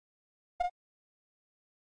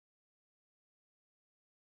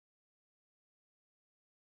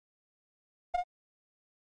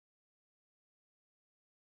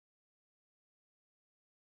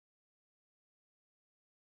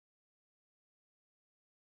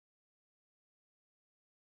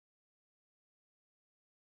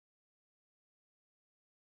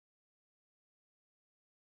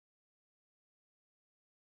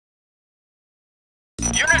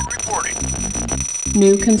Unit reporting.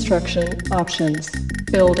 New construction options.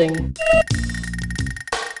 Building.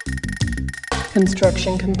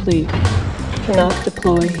 Construction complete. Cannot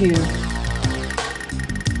deploy here.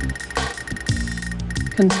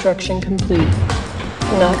 Construction complete.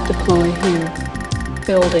 Cannot deploy here.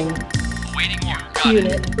 Building. Awaiting order. Got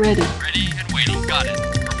Unit it. ready. Ready and waiting. Got it.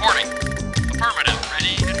 Reporting. Affirmative.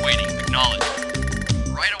 Ready and waiting. Acknowledged.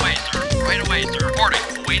 Right away, sir. Right away, sir. Reporting.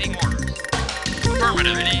 Awaiting orders.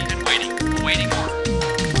 Affirmative. Ready and waiting. Awaiting orders.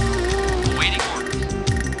 Awaiting orders.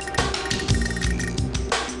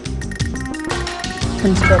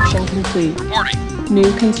 Construction complete. Reporting.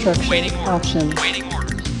 New construction Awaiting orders. options. Awaiting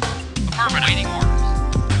orders. Affirmative. Awaiting orders.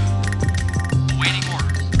 Awaiting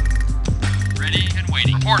orders. Ready and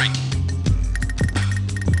waiting. Reporting.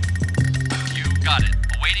 You got it.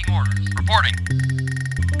 Awaiting orders. Reporting.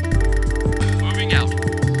 Moving out.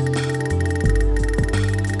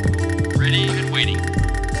 Ready and waiting.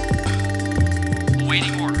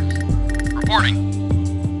 Awaiting orders. Reporting.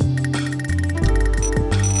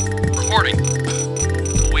 Reporting.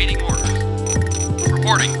 Awaiting orders.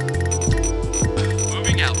 Reporting.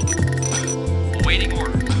 Moving out. Awaiting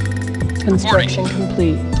orders. Construction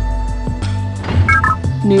complete.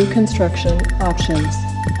 New construction options.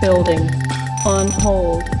 Building. On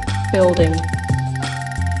hold. Building.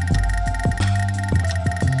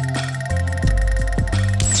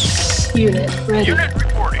 Unit ready. Unit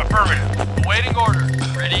reporting. Affirmative. Awaiting orders.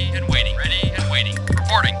 Ready and waiting. Ready and waiting.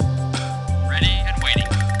 Reporting. Ready and waiting.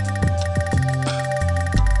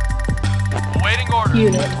 Awaiting orders.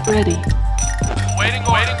 Unit ready. Awaiting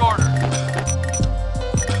orders.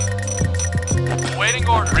 Awaiting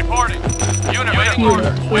orders. Reporting. Unit waiting Unit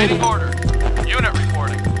orders. Awaiting ready. orders. Unit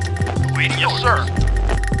reporting. Waiting yes, sir.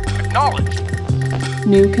 Acknowledged.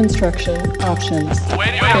 New construction options.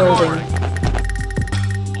 Awaiting Building. orders.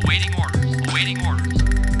 Awaiting orders. Awaiting orders.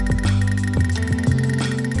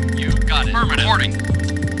 You got it. Affirmative. Reporting.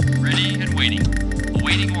 Ready and waiting.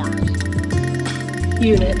 Awaiting orders.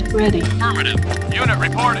 Unit ready. Affirmative. Unit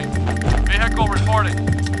reporting. Vehicle reporting.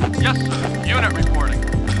 Yes, sir. Unit reporting.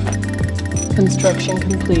 Construction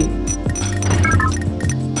complete.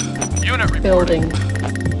 Unit reporting. Building.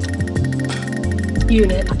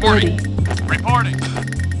 Unit ready. Reporting.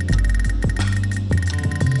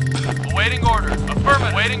 Awaiting orders.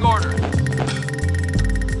 Affirmative. Awaiting orders.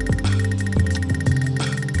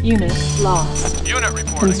 Unit lost. Unit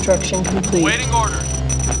reporting. Construction complete. Awaiting orders.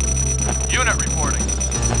 Unit reporting.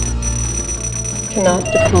 Cannot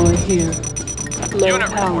deploy here. Low Unit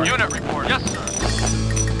power. report. Unit report. Yes, sir.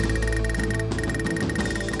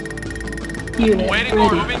 Unit Waiting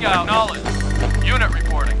order. ready. Moving out. Acknowledged. Unit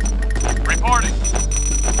reporting. Reporting.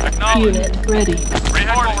 Acknowledged. Unit ready.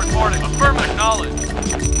 Vehicle reporting. Affirmative.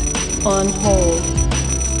 Acknowledged. On hold.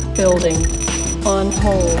 Building. On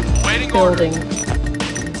hold. Waiting Building.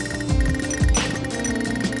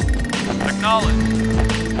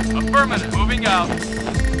 Acknowledged. Affirmative. Moving out.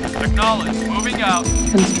 Acknowledged. Moving out.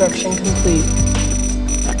 Construction complete.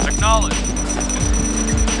 Acknowledged.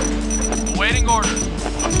 Awaiting orders.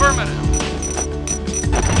 Affirmative.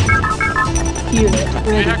 Unit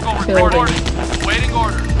ready. Vehicle Building. reporting. Awaiting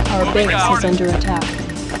orders. Our Moving base out. is under attack.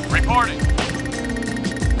 Reporting.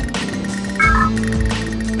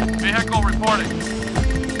 Vehicle reporting.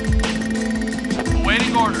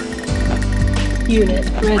 Awaiting orders. Unit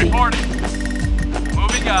ready. Reporting.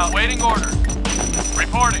 Moving out. Waiting orders.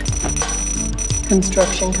 Reporting.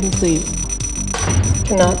 Construction complete.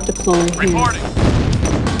 Cannot deploy here. Reporting.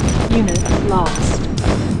 Unit lost.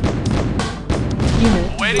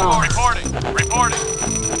 Unit Waiting lost. orders. Reporting.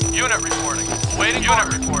 Reporting. Unit reporting. Waiting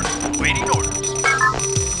unit reporting. Waiting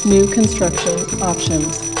orders. New construction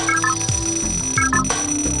options.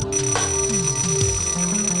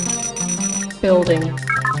 Building.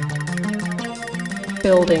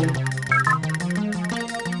 Building.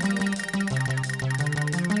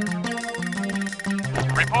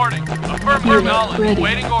 Reporting. Affirmative. Unit Knowledge. ready.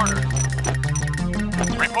 Waiting orders.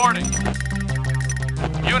 Reporting.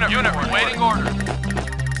 Unit waiting orders.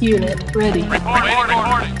 Unit ready. Reporting.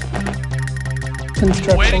 Reporting.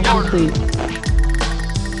 Construction Waiting order. complete.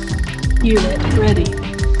 Unit ready.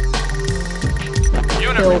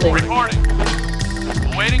 Unit Building. reporting.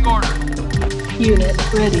 Waiting orders.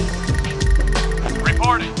 Unit ready.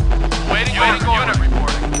 Reporting. Waiting order. Unit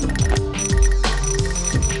reporting.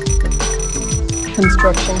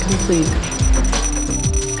 Construction complete.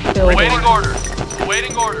 Building. Waiting orders.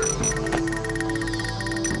 Waiting orders.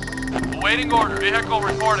 Waiting order. Vehicle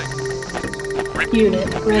reporting.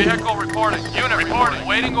 Unit ready. Vehicle reporting. Unit reporting.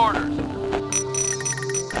 Waiting orders.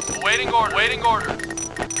 Waiting order. Waiting orders.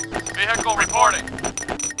 Vehicle reporting.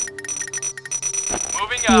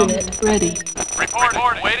 Moving out. Unit ready. Reporting.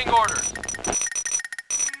 Awaiting orders.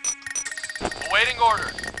 Awaiting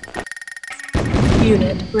orders.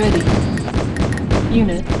 Unit ready.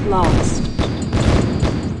 Unit lost.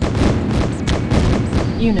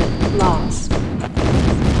 Unit lost.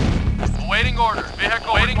 Awaiting orders.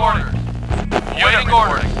 Vehicle awaiting orders. Awaiting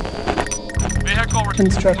orders. Vehicle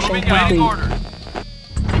Construction moving complete. out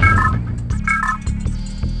orders.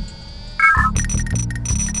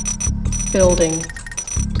 Building.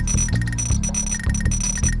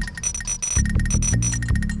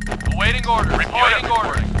 Awaiting orders. Reporting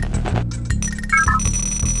orders.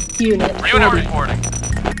 Unit Unit ready. reporting.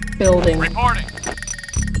 Building. Reporting.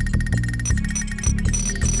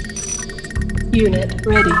 Unit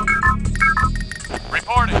ready.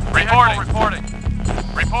 Reporting. Reporting.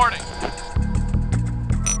 Reporting.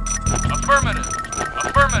 Affirmative.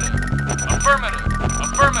 Affirmative. Affirmative.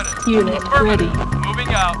 Affirmative. Unit Affirmative. ready. Moving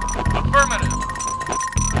out. Affirmative.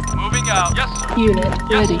 Moving out. Yes, sir. Unit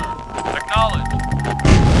Yes, ready. sir. Acknowledged.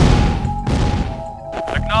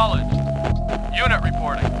 Acknowledged. Unit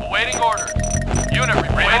reporting. Awaiting orders. Unit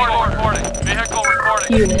reporting. Vehicle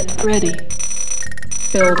reporting. Unit ready.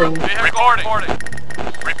 Building. Vehicle reporting.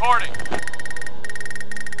 Reporting.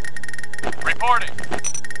 Reporting.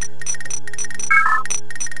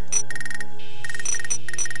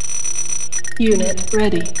 Unit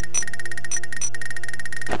ready.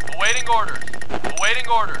 Awaiting orders. Awaiting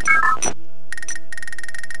orders.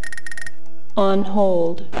 On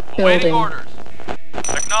hold. Awaiting Building. orders.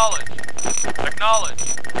 Acknowledged.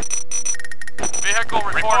 Acknowledged. Vehicle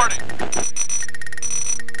reporting.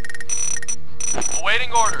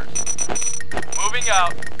 Awaiting orders. Moving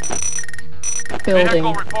out. Building.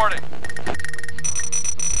 Vehicle reporting.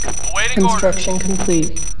 Awaiting orders. Construction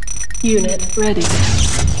complete. Unit ready.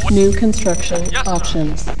 New construction Yes, sir.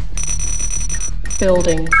 options.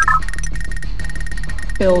 Building.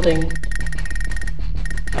 Building.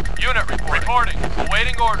 Unit reporting.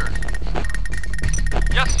 Awaiting orders.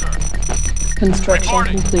 Yes, sir. Construction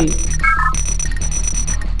Reporting. complete.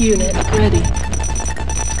 Unit ready.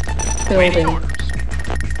 Awaiting Building. orders.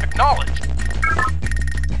 Acknowledged.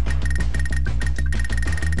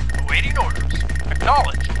 Awaiting orders.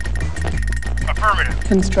 Acknowledged. Affirmative.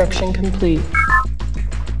 Construction complete.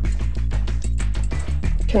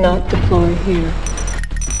 Cannot deploy here.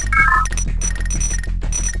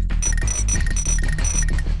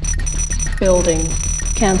 Building.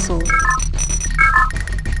 Cancelled.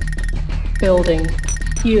 Building.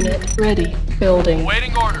 Unit ready. Building.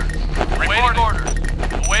 Awaiting orders. Awaiting orders.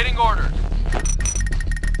 Awaiting orders.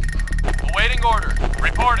 Awaiting orders.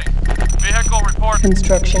 Reporting. Vehicle reporting.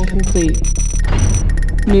 Construction complete.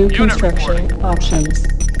 New Unit construction reporting. options.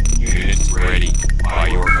 Units ready by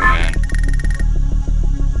your command.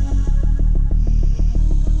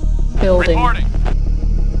 Building. Reporting.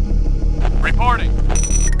 Reporting.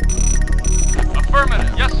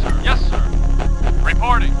 Affirmative. Yes, sir. Yes, sir.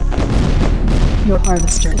 Reporting. Your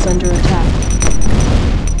harvester is under attack.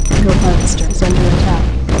 Your harvester is under attack.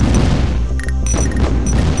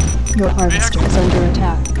 Your harvester is under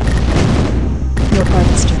attack. Your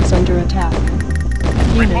harvester is under attack.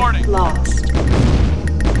 Unit Reporting. lost.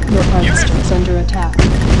 Your harvester is under attack.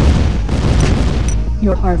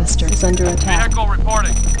 Your harvester is under attack. Vehicle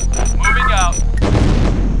reporting. Moving out.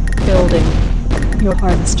 Building. Your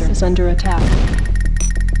harvester is under attack.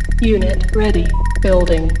 Unit ready.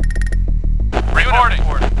 Building. Reporting.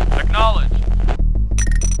 Acknowledged.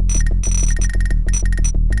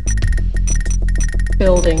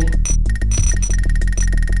 Building.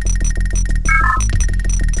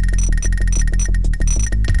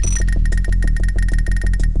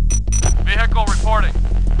 Vehicle reporting.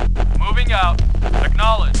 Moving out.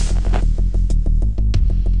 Acknowledged.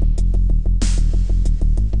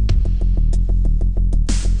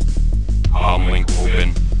 Comlink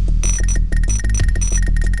open.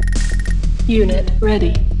 Unit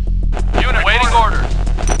ready. Unit awaiting orders.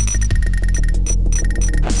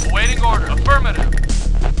 Awaiting order. Affirmative.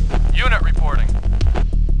 Unit reporting.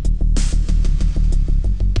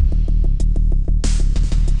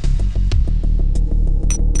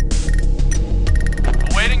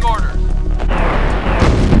 Awaiting orders.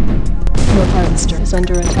 Your harvester is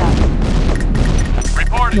under attack.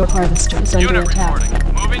 Reporting. Your harvester is under Unit attack.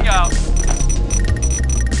 reporting. Moving out.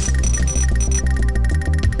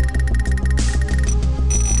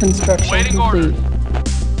 Construction Waiting complete. orders.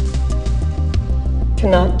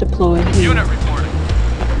 Cannot deploy here. Unit reporting.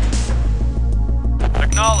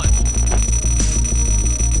 Acknowledged.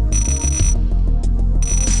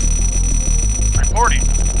 Reporting.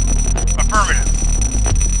 Affirmative.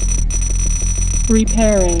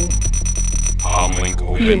 Repairing. Comlink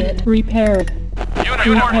open. Unit repaired. Unit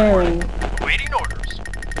Unit repairing. reporting. Awaiting orders.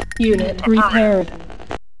 Unit Affirmative. repaired.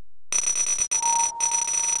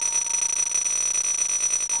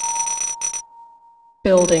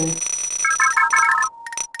 Building.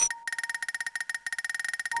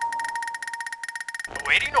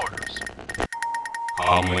 Awaiting orders.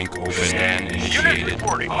 Comlink open and initiated.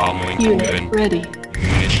 reporting. Comlink Unit open. ready.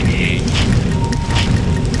 Unit engaged.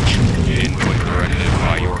 Input directive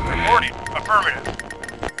by your command. Reporting. Affirmative.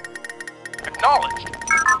 Acknowledged.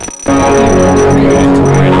 Unit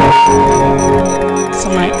ready.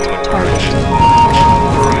 Select target.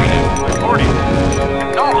 Affirmative. Reporting.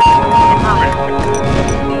 Acknowledged. Affirmative.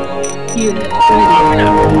 Unit ready. Moving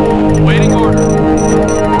out. Waiting order.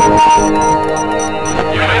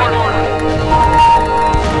 Unit order.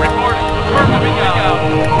 Reporting. Moving out.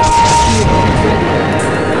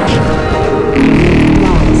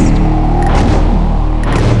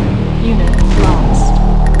 Unit lost.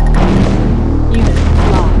 Unit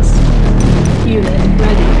lost. Unit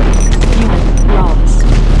ready. Unit lost.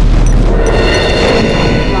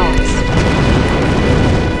 Lost.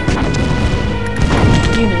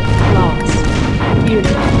 Unit lost.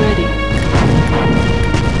 Unit ready.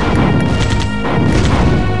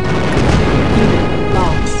 Unit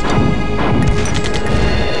lost.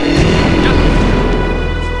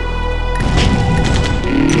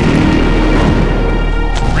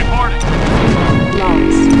 Reporting.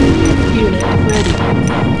 Lost. Unit ready.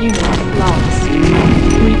 Unit lost.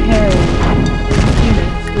 Repairing.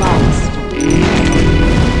 Unit lost.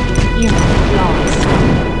 Unit lost.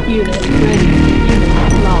 Unit ready. Unit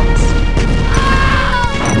lost.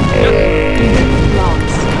 Unit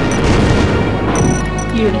lost.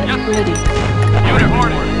 Unit ready. Unit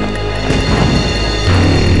reporting.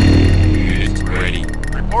 Unit ready.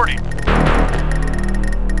 Reporting.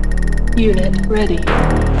 Unit ready.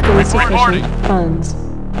 Reporting. Insufficient funds.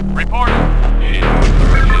 Reporting. Input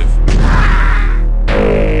directive.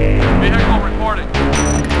 Vehicle reporting.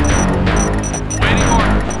 Waiting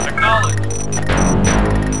order.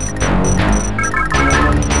 Acknowledged.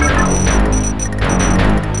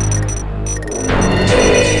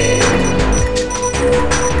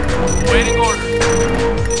 Waiting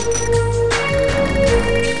order.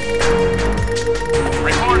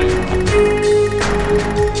 Reporting.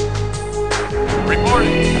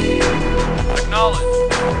 Reporting.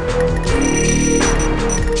 Acknowledged.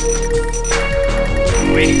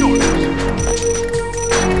 Waiting orders.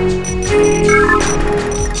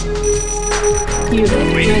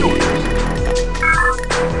 Unit Waiting ready. orders.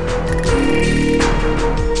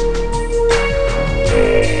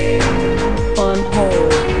 On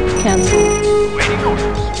hold. Cancel. Waiting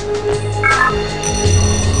orders.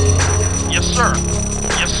 Yes, sir.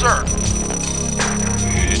 Yes, sir.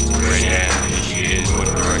 Unit ready and initiated. Input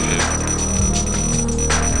directive.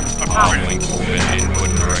 Affirmative. Comlink open. Input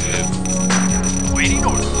directive. Waiting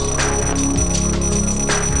orders.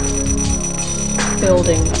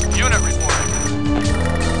 Building. Unit reporting.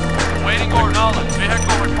 Waiting order. Knowledge.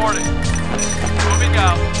 Vehicle reporting. Moving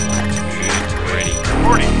out. Unit ready.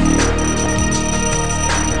 Reporting.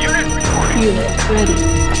 Unit reporting. Unit ready.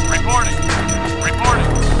 Reporting. Reporting.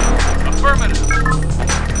 Affirmative.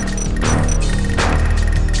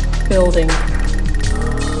 Building.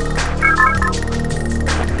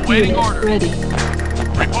 Waiting Unit order. ready.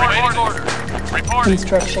 Reporting order. Reporting.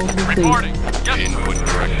 Construction complete. Reporting. Yes, sir. Input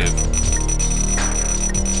directive.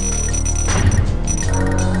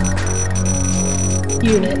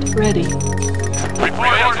 Unit ready.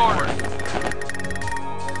 Reporting order.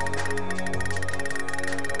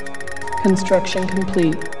 Construction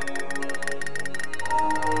complete.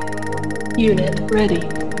 Unit ready.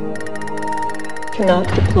 Cannot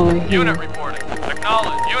deploy here. Unit reporting.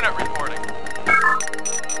 Acknowledge. Unit reporting.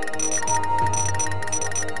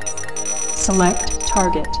 Select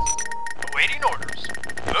target. Awaiting orders.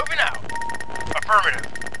 Moving out. Affirmative.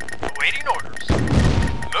 Awaiting orders.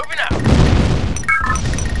 Moving out.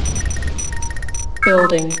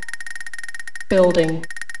 Building. Building.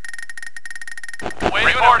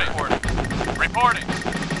 Awaiting reporting. Reporting.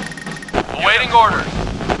 Awaiting orders.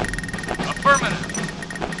 Affirmative.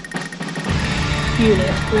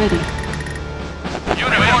 Unit ready.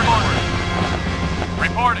 Unit reporting.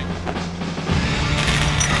 Reporting.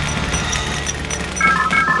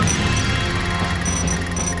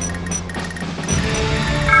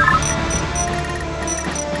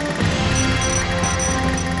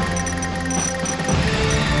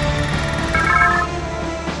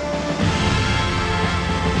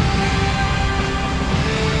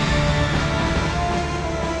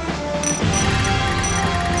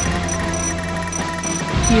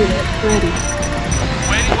 Unit ready.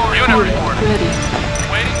 Waiting order. Unit Unit reporting. ready.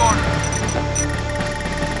 Waiting order.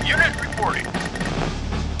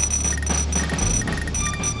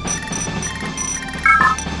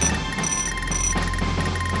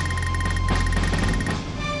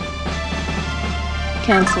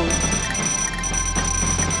 Cancelled.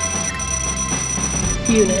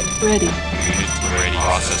 Unit ready. Unit ready.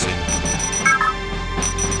 Processing.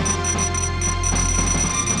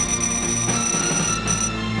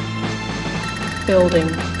 Building.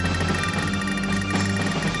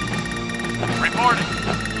 Reporting.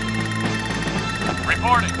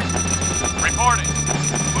 Reporting. Reporting.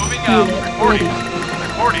 Moving out. Unit Reporting. ready.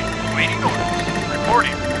 Reporting. Waiting orders.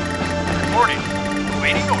 Reporting. Reporting.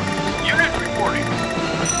 Waiting orders. Unit reporting.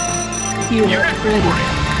 Unit ready.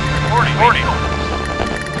 Reporting. Reporting.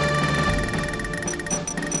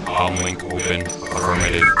 Comlink open.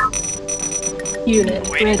 Affirmative. Unit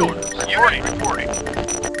Waiting ready. orders. Unit reporting.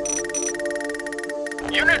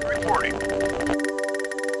 Unit reporting.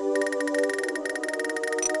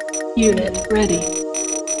 Unit ready.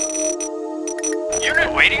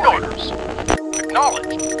 Unit waiting orders.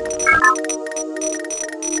 Acknowledged.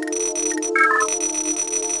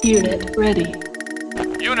 Unit ready.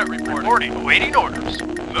 Unit reporting. Awaiting orders.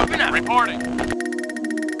 Moving out. Reporting.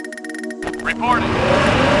 Reporting.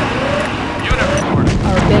 Unit reporting.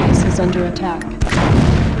 Our base is under attack.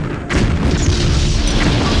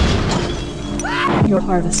 Your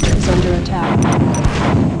harvester is under attack.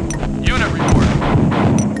 Unit reporting.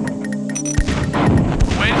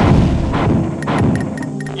 Waiting.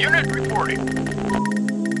 Unit reporting.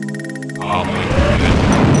 Comlink open.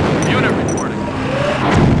 Unit reporting.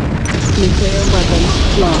 Nuclear weapon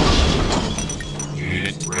launched.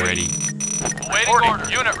 Unit ready. Waiting order.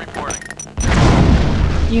 Unit reporting.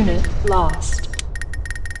 Unit lost.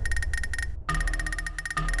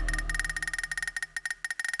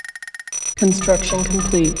 Construction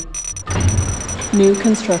complete. New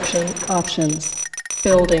construction options.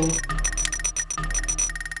 Building.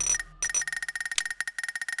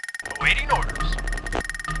 Awaiting orders.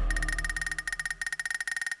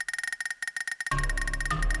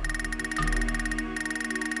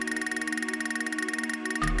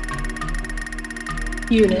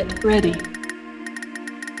 Unit ready.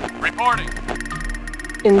 Reporting.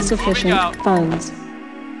 Insufficient Moving out. funds.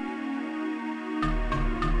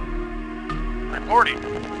 Reporting.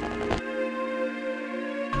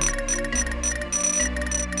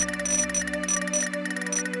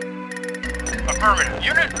 Affirmative.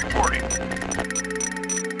 Unit reporting.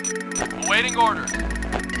 Awaiting orders.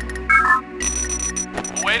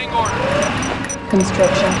 Awaiting orders.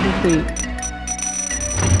 Construction complete.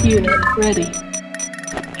 Unit ready.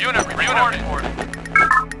 Unit reporting.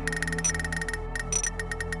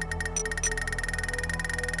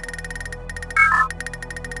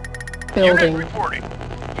 Building. Unit reporting.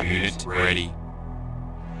 Unit ready.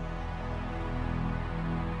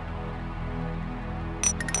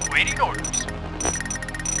 Awaiting orders.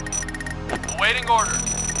 Awaiting orders.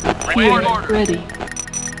 Awaiting Unit orders. ready.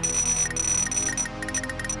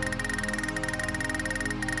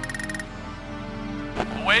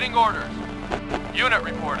 Awaiting orders. Unit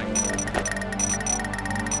reporting.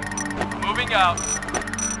 Moving out.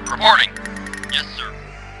 Reporting. Yes, sir.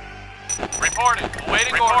 Reporting.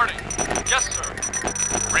 Awaiting reporting. Yes, sir.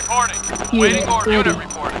 Reporting. Unit Awaiting order. ready. Unit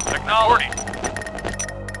reporting. Acknowledged.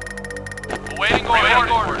 Awaiting order.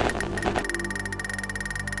 Awaiting order.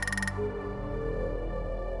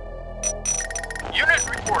 Unit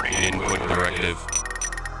reporting. Input directive.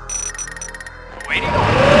 Awaiting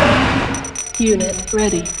order. Unit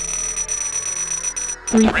ready.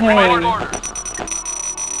 Awaiting Repairing. orders.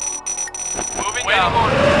 Moving out.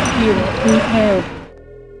 Order. Unit repaired.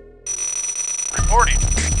 Reporting.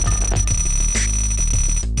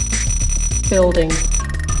 Building.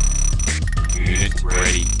 Unit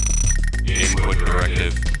ready. Input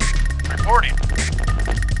directive. Reporting.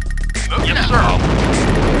 Moving Yes, out.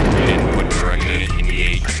 Input directive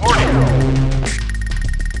engaged. Reporting.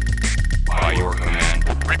 By your command.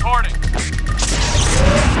 Reporting.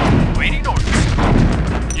 Waiting order.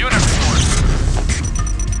 Unit reporting.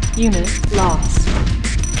 Unit lost.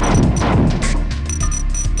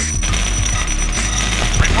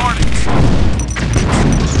 Reporting.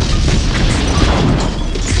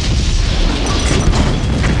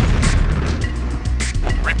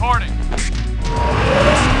 Reporting.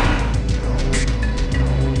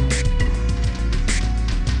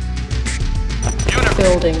 Unit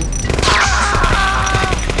Building.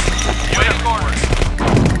 waiting order.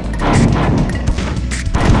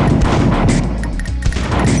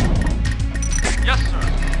 Yes, sir.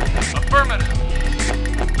 Affirmative.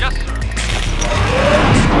 Yes, sir.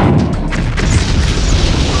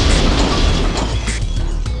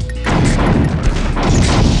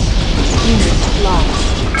 Unit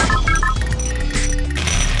lost.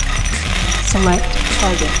 Select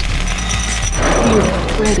target.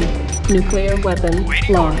 Unit ready. Nuclear weapon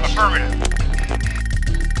Waiting order. launched. Affirmative.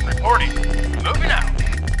 Reporting. Moving out.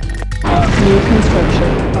 New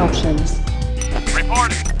construction options.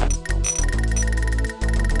 Reporting.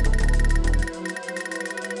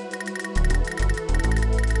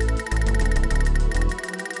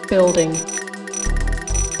 Building.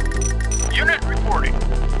 Unit reporting.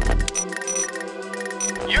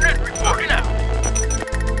 Unit reporting out.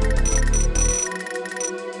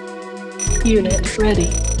 Unit ready.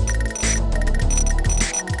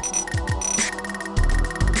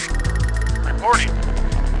 Reporting.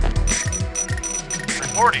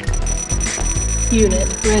 Reporting.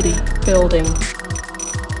 Unit ready. Building.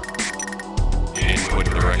 Input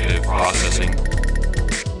directive processing.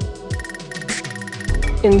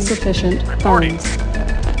 Insufficient Reporting. funds.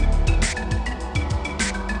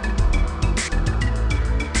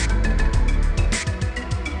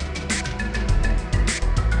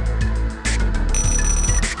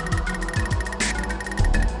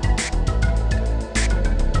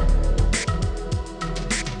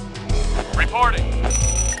 Reporting.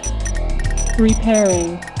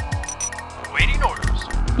 Repairing. Awaiting orders.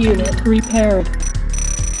 Unit repaired.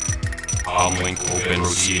 Comlink open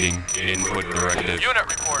proceeding. Input directive. Unit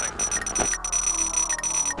reporting.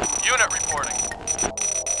 Unit reporting.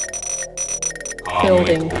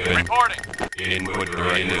 Building. Comlink open. Reporting. Input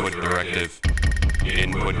directive.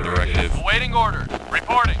 Input directive. Awaiting orders.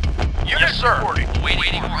 Reporting. Yes, sir. Reporting.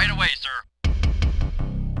 Waiting right away, sir.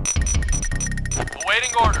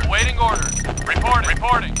 Awaiting orders. Awaiting orders. Reporting.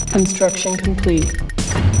 Reporting. Construction complete.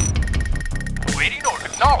 Awaiting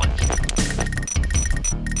orders. Acknowledged.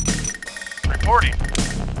 Reporting.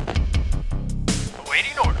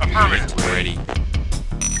 Awaiting order. Affirmative. Unit ready.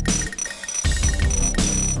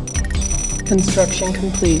 Construction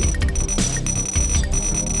complete.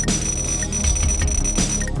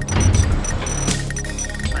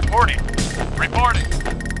 Reporting. Reporting.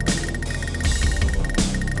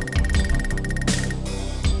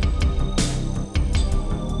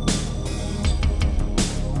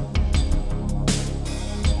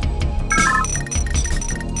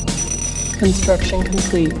 Construction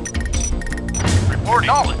complete. Reporting.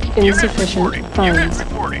 Knowledge. Insufficient Unit funds.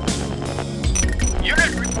 reporting. Unit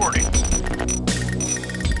reporting.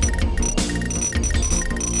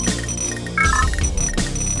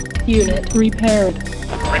 Unit repaired.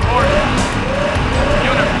 Reporting.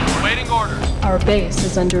 Unit awaiting orders. Our base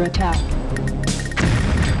is under attack.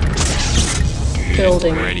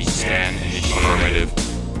 Building. Ready. Stand. Affirmative.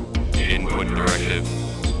 Input directive.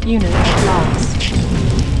 Unit lost.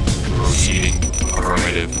 Proceeding.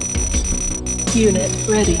 Affirmative. Unit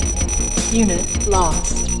ready. Unit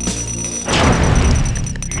lost.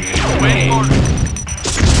 Awaiting orders.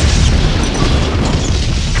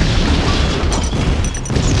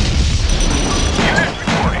 Unit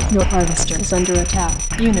reporting. Your harvester is under attack.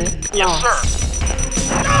 Unit Yes, lost. sir.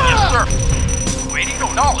 Yes, sir. Waiting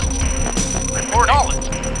no knowledge. Report knowledge.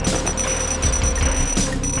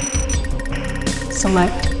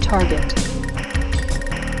 Select target.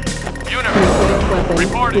 Unit Nuclear reporting. weapon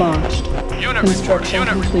Reporting. launched. Unit Construction reporting.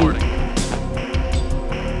 Unit complete. reporting.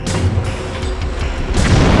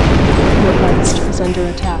 Your harvester is under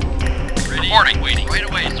attack. Ready. Reporting. Waiting right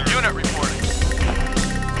away, sir. Unit reporting.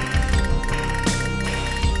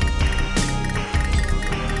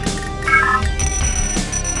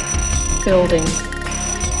 Building.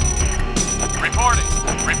 Reporting.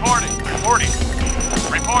 Reporting. Reporting.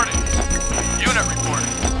 Reporting. Unit reporting.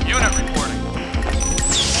 Unit reporting.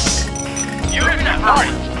 Unit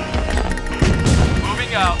reporting.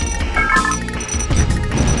 Moving out.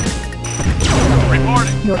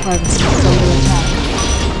 Reporting. Your harvester is under attack.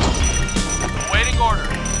 Awaiting order.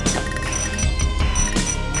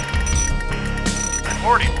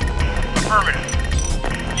 Reporting. Affirmative.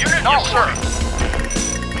 Unit yes, sir.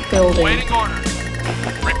 Building. Waiting orders.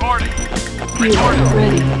 Reporting. Unit Reporting.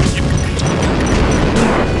 ready. Unit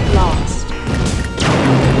lost.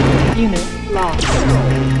 Unit lost.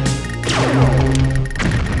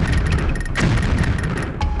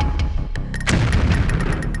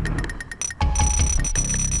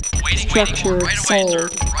 Structure Right away, sir.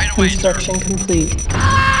 sold. Right away, sir. Construction complete.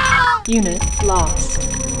 Unit lost.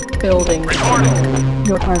 Building. Reporting.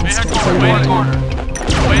 Your harvester is Vehicle under waiting attack. order.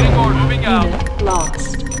 Waiting order. Moving out. Unit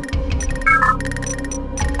lost.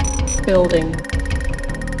 Building.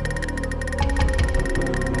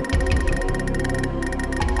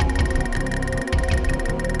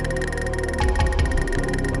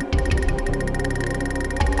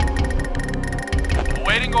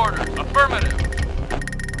 Awaiting orders. Affirmative.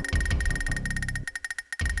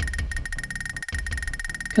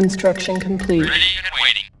 Construction complete. Ready and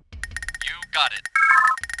waiting. You got it.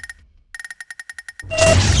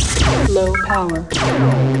 Low power.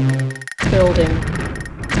 Building.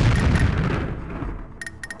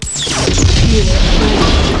 Unit ready.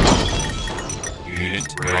 Unit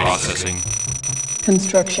processing.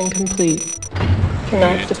 Construction complete.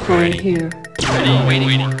 Cannot Unit deploy ready. here. Ready,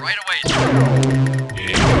 waiting order. Right away, sir.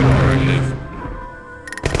 Input directive.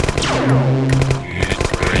 Unit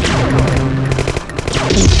ready.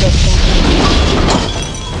 Construction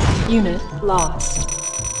complete. Unit lost.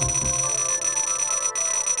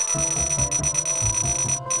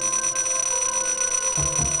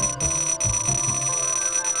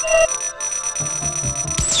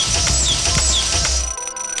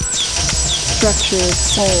 Structure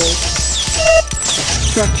sold.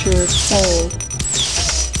 Structure sold.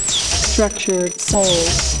 Structure sold.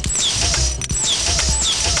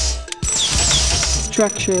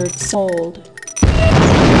 Structure sold.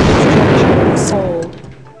 Structure sold.